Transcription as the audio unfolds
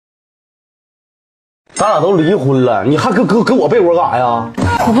咱俩都离婚了，你还搁我被窝干啥呀？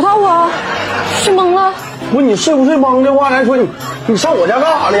我不知道啊，睡懵了。不是你睡不睡懵的话，咱说你上我家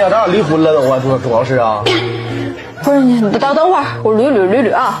干啥了呀？咱俩离婚了都啊，主要是啊。不是你等会儿，我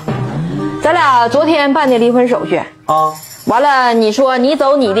捋啊。咱俩昨天办的离婚手续啊，完了你说你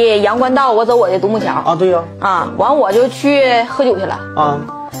走你的阳关道，我走我的独木桥啊，对呀。啊，完我就去喝酒去了啊，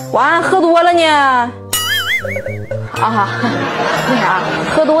完喝多了呢。啊，那啥，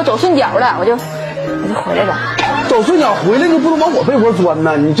喝多走顺脚了，我就回来了。走顺脚回来，你不能往我被窝钻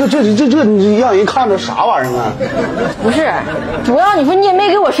呐！你这你让人看着啥玩意儿啊？不是，主要你说你也没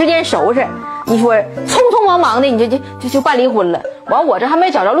给我时间收拾，你说匆匆忙忙的你就办离婚了，完我这还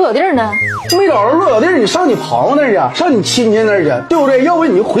没找着落脚地呢。没找着落脚地，你上你朋友那儿去，上你亲戚那儿去，对不对？要不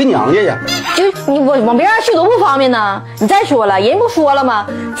你就回娘家去。就你我往别人去多不方便呢。你再说了，人不说了吗？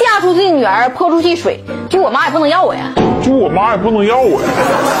嫁出去的女儿泼出去水，就我妈也不能要我呀。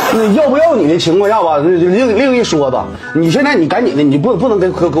那要不要你的情况下吧，另一说吧。你现在你赶紧的，你不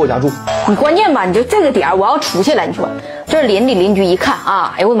能搁我家住。你关键吧，你就这个点我要出去了，你说这邻居一看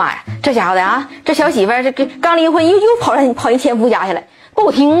啊，哎呦我妈呀，这家伙的啊，这小媳妇这刚离婚又跑人前夫家去了，不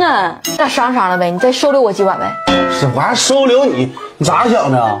好听啊。那商量呗，你再收留我几晚呗。是我还收留你？你咋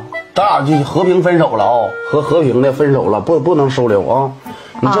想的？咱俩就和平分手了啊，和平的分手了，不能收留啊。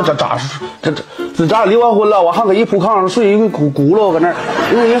你这咱俩离完婚了，我还搁一铺炕上睡一个轱辘搁那儿，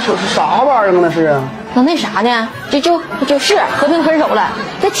你说是啥玩意儿啊？那是啊。那啥呢？就是和平分手了，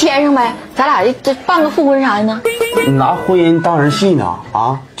再签上呗，咱俩这办个复婚啥的呢？你拿婚姻当人戏呢？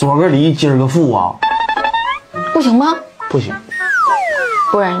啊，昨个离今儿个复啊？不行吗？不行。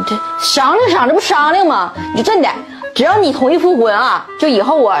不是你这商量，这不商量吗？你真的，只要你同意复婚啊，就以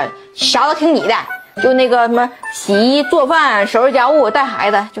后我啥都听你的，就那个什么洗衣做饭、收拾家务、带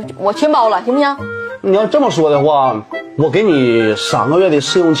孩子，就我全包了，行不行？你要这么说的话，我给你3个月的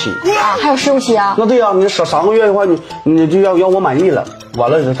试用期啊，还有试用期啊？那对呀，你3个月的话，你就要我满意了，完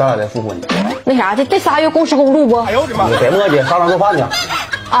了咱俩再复婚。那啥，这3月公吃公住不？哎呦我的妈！你别磨叽，上床做饭去。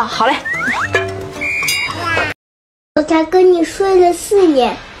啊，好嘞。我才跟你睡了4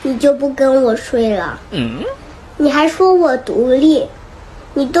年，你就不跟我睡了？你还说我独立，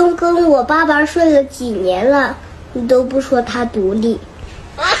你都跟我爸爸睡了几年了，你都不说他独立。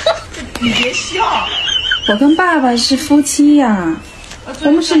你别笑，我跟爸爸是夫妻呀，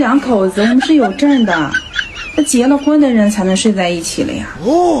我们是2口子，我们是有证的，那结了婚的人才能睡在一起了呀。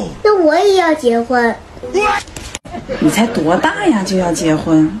哦，那我也要结婚。你才多大呀就要结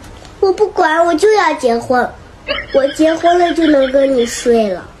婚？我不管，我就要结婚。我结婚了就能跟你睡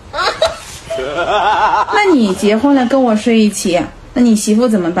了。那你结婚了跟我睡一起，那你媳妇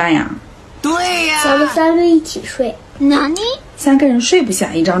怎么办呀？对呀，咱们3个一起睡。哪里？3个人睡不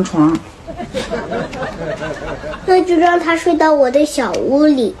下一张床。那就让他睡到我的小屋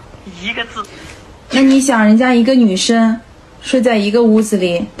里。1个字。那你想人家一个女生睡在一个屋子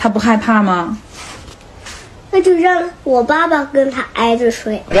里，她不害怕吗？那就让我爸爸跟他挨着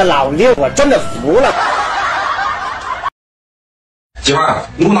睡。这老六我真的服了。媳妇儿，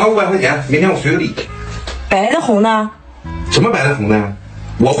你给我拿500块钱，明天我随个礼。白的红的？什么白的红的？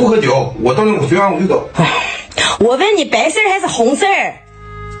我不喝酒，我到那我随完我就走。我问你白事儿还是红事儿？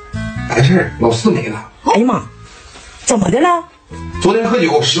白事儿，老四没了。哎呀妈，怎么的了？昨天喝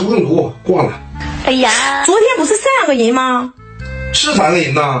酒，食物中毒，挂了。哎呀，昨天不是3个人吗？是3个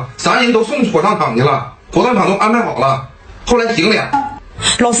人呐，3人都送火葬场去了，火葬场都安排好了，后来醒了。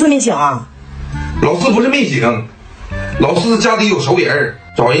老四没醒啊？老四不是没醒，老四家里有熟人，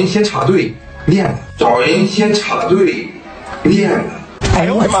找人先插队练了，哎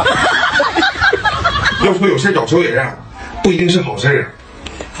呦我的妈！要说有事找熟人啊，不一定是好事啊。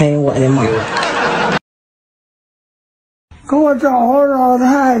哎呦我的妈！给我找个老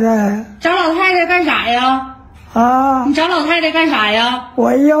太太。找老太太干啥呀？啊！你找老太太干啥呀？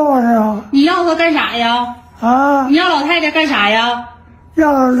我要她。你要她干啥呀？啊！你要老太太干啥呀？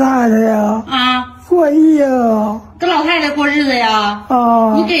要老太太呀！啊！过日子。跟老太太过日子呀？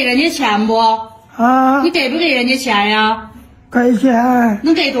啊！你给人家钱不？啊！你给不给人家钱呀？给钱。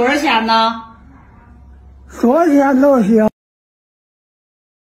能给多少钱呢？多少钱都行。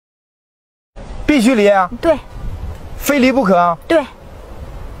必须离啊？对。非离不可？对。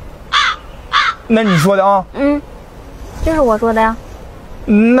那你说的啊？这是我说的呀。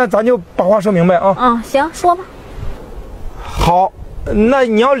那咱就把话说明白啊。行，说吧。好，那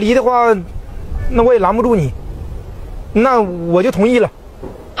你要离的话，那我也拦不住你，那我就同意了。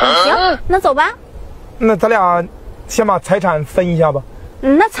行，那走吧。那咱俩先把财产分一下吧。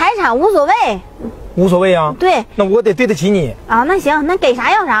那财产无所谓。无所谓啊？对。那我得对得起你啊。那行，那给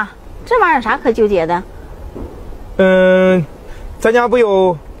啥要啥，这玩意儿有啥可纠结的？咱家不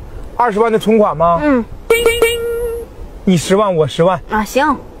有20万的存款吗？嗯。你10万，我10万。啊，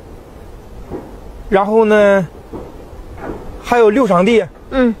行。然后呢，还有6场地。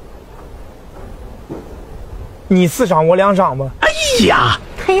嗯。你4场，我2场吧。哎呀，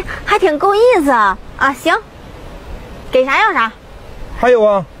嘿呀，还挺够意思啊！啊，行，给啥要啥。还有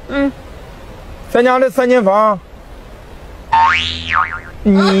啊，咱家这3间房，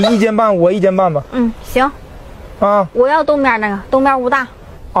你1间半，我1间半吧。行。啊，我要东边那个，东边屋大。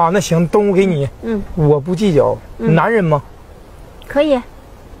啊，那行，东屋给你。我不计较，男人嘛。可以。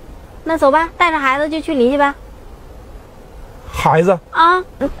那走吧，带着孩子就去离去呗。孩子啊，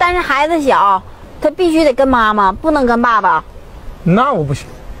但是孩子小，他必须得跟妈妈，不能跟爸爸。那我不行。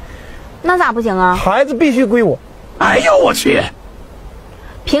那咋不行啊？孩子必须归我。哎呦我去！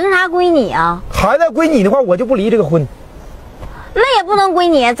凭啥归你啊？孩子归你的话，我就不离这个婚。那也不能归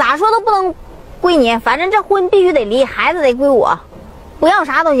你，咋说都不能归你。反正这婚必须得离，孩子得归我，不要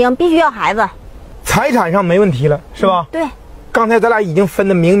啥都行，必须要孩子。财产上没问题了，是吧？对。刚才咱俩已经分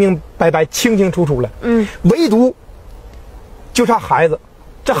得明明白白、清清楚楚了。唯独就差孩子，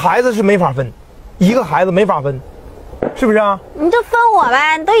这孩子是没法分，一个孩子没法分，是不是啊？你就分我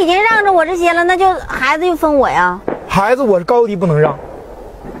呗，你都已经让着我这些了，那就孩子就分我呀。孩子我是高低不能让，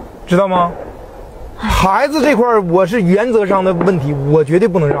知道吗？孩子这块我是原则上的问题，我绝对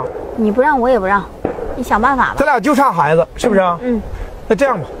不能让。你不让我也不让，你想办法吧。咱俩就差孩子，是不是啊？那这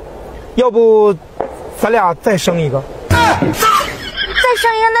样吧，要不咱俩再生一个。再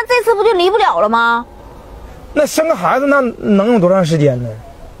生一个，那这次不就离不了了吗？那生个孩子那能有多长时间呢？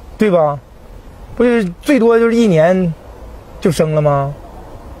对吧？不是最多就是1年就生了吗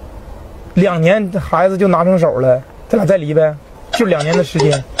？2年孩子就拿成手了，咱俩再离呗，就2年的时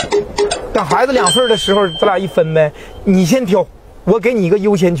间。等孩子2岁的时候，咱俩一分呗。你先挑，我给你一个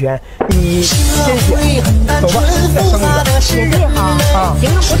优先权，你先选。走吧，再生一个。也对哈。啊，行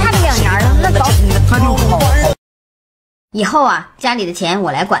啊，不差这2年了，那走。那就好。以后啊，家里的钱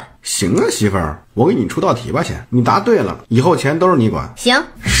我来管。行啊，媳妇儿，我给你出道题吧先。你答对了，以后钱都是你管。行。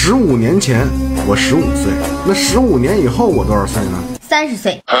15年前我15岁，那15年以后我多少岁呢？30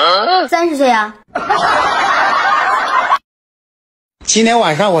岁。30岁啊。今天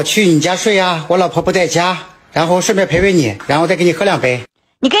晚上我去你家睡啊，我老婆不在家，然后顺便陪陪你，然后再给你喝2杯。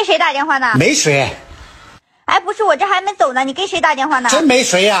你跟谁打电话呢？没谁。哎，不是，我这还没走呢，你跟谁打电话呢？真没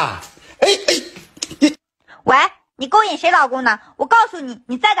谁呀。喂，你勾引谁老公呢？我告诉你，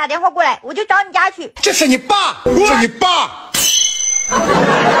你再打电话过来，我就找你家去。这是你爸，是你爸。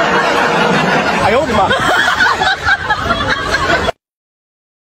哎呦我的妈！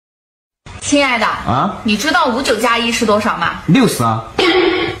亲爱的啊，你知道59加1是多少吗？60啊。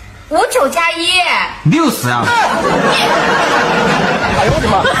59加1。60啊。哎呦我的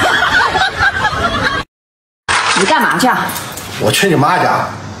妈！你干嘛去啊？我去你妈家。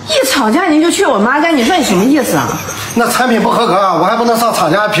一吵架您就去我妈家，你说你什么意思啊？那产品不合格，我还不能上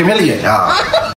厂家评评理去。